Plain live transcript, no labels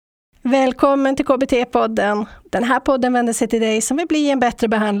Välkommen till KBT-podden. Den här podden vänder sig till dig som vill bli en bättre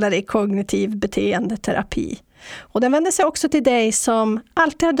behandlare i kognitiv beteendeterapi. Och den vänder sig också till dig som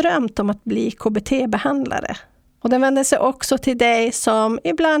alltid har drömt om att bli KBT-behandlare. Och den vänder sig också till dig som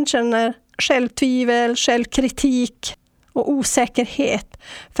ibland känner självtvivel, självkritik och osäkerhet.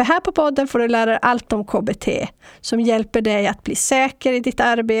 För här på podden får du lära dig allt om KBT som hjälper dig att bli säker i ditt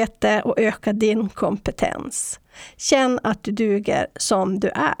arbete och öka din kompetens. Känn att du duger som du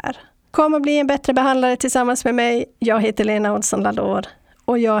är. Kom och bli en bättre behandlare tillsammans med mig. Jag heter Lena Olsson Lador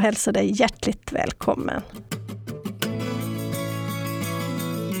och jag hälsar dig hjärtligt välkommen.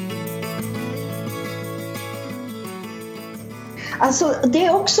 Alltså, det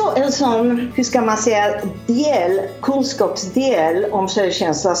är också en sån, hur ska man säga, kunskapsdel om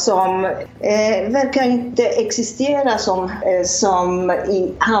självkänsla som verkar inte existera som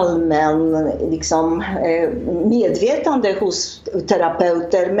i allmän medvetande hos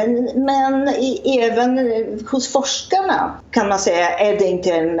terapeuter. Men även hos forskarna kan man säga är det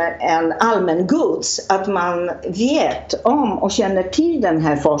inte en allmän gods att man vet om och känner till den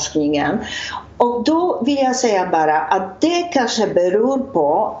här forskningen. Och då vill jag säga bara att det kanske beror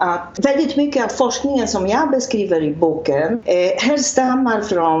på att väldigt mycket av forskningen som jag beskriver i boken härstammar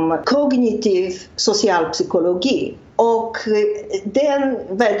från kognitiv socialpsykologi. Och det är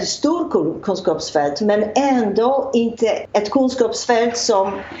en väldigt stor kunskapsfält, men ändå inte ett kunskapsfält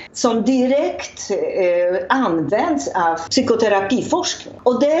som direkt används av psykoterapiforskning.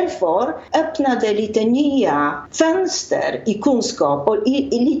 Och därför öppnade lite nya fönster i kunskap och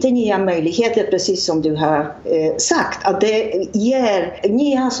lite nya möjligheter, precis som du har sagt. Att det ger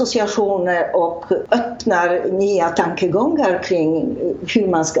nya associationer och öppnar nya tankegångar kring hur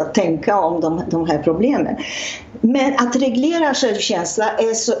man ska tänka om de här problemen. Men att reglera självkänsla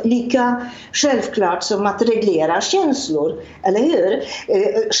är så lika självklart som att reglera känslor, eller hur?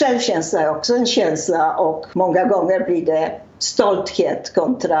 Självkänsla är också en känsla och många gånger blir det stolthet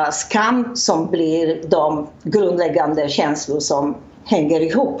kontra skam som blir de grundläggande känslor som hänger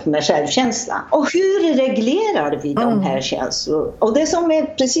ihop med självkänsla. Och hur reglerar vi de här känslor? Och det som är,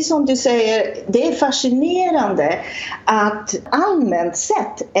 precis som du säger, det är fascinerande att allmänt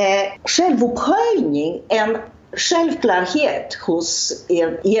sett är självupphöjning en självklarhet hos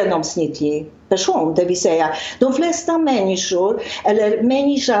en genomsnittlig person. Det vill säga, de flesta människor eller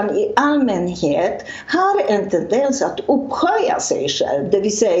människan i allmänhet har en tendens att upphöja sig själv. Det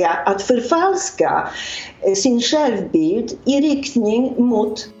vill säga att förfalska sin självbild i riktning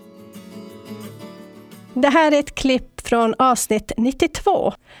mot... Det här är ett klipp från avsnitt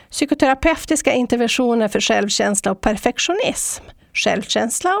 92. Psykoterapeutiska interventioner för självkänsla och perfektionism.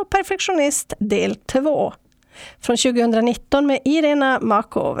 Självkänsla och perfektionist del 2. Från 2019 med Irena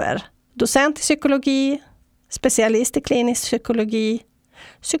Makover, docent i psykologi, specialist i klinisk psykologi,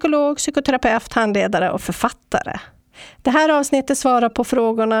 psykolog, psykoterapeut, handledare och författare. Det här avsnittet svarar på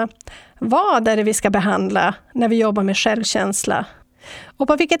frågorna: vad är det vi ska behandla när vi jobbar med självkänsla? Och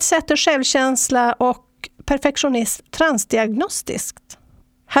på vilket sätt är självkänsla och perfektionism transdiagnostiskt?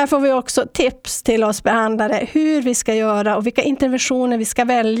 Här får vi också tips till oss behandlare hur vi ska göra och vilka interventioner vi ska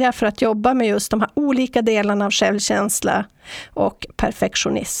välja för att jobba med just de här olika delarna av självkänsla och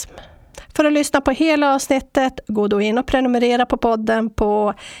perfektionism. För att lyssna på hela avsnittet, gå då in och prenumerera på podden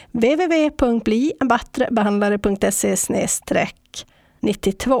på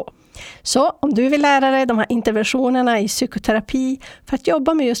www.blienbättrebehandlare.se/92. Så om du vill lära dig de här interventionerna i psykoterapi för att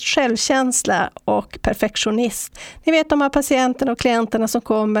jobba med just självkänsla och perfektionism. Ni vet de här patienterna och klienterna som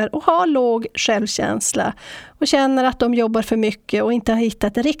kommer och har låg självkänsla och känner att de jobbar för mycket och inte har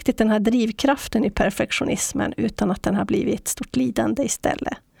hittat riktigt den här drivkraften i perfektionismen utan att den har blivit ett stort lidande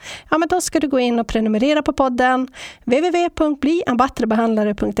istället. Ja, men då ska du gå in och prenumerera på podden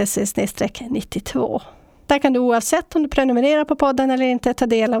www.blienbättrebehandlare.se/92. Där kan du oavsett om du prenumererar på podden eller inte ta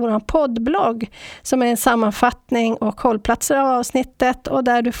del av vår poddblogg som är en sammanfattning och hållplatser av avsnittet och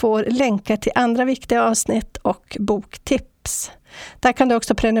där du får länkar till andra viktiga avsnitt och boktips. Där kan du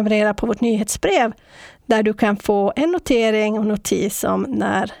också prenumerera på vårt nyhetsbrev där du kan få en notering och notis om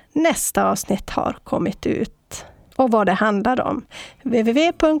när nästa avsnitt har kommit ut och vad det handlar om.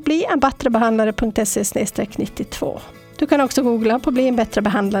 www.blienbättrebehandlare.se/92. Du kan också googla på Bli en bättre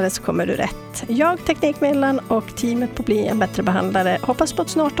behandlare så kommer du rätt. Jag, Teknikmedlaren och teamet på Bli en bättre behandlare hoppas på ett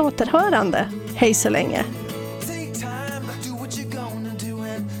snart återhörande. Hej så länge!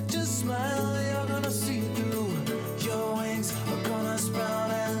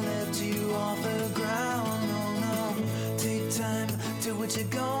 What you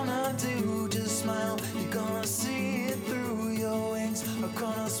gonna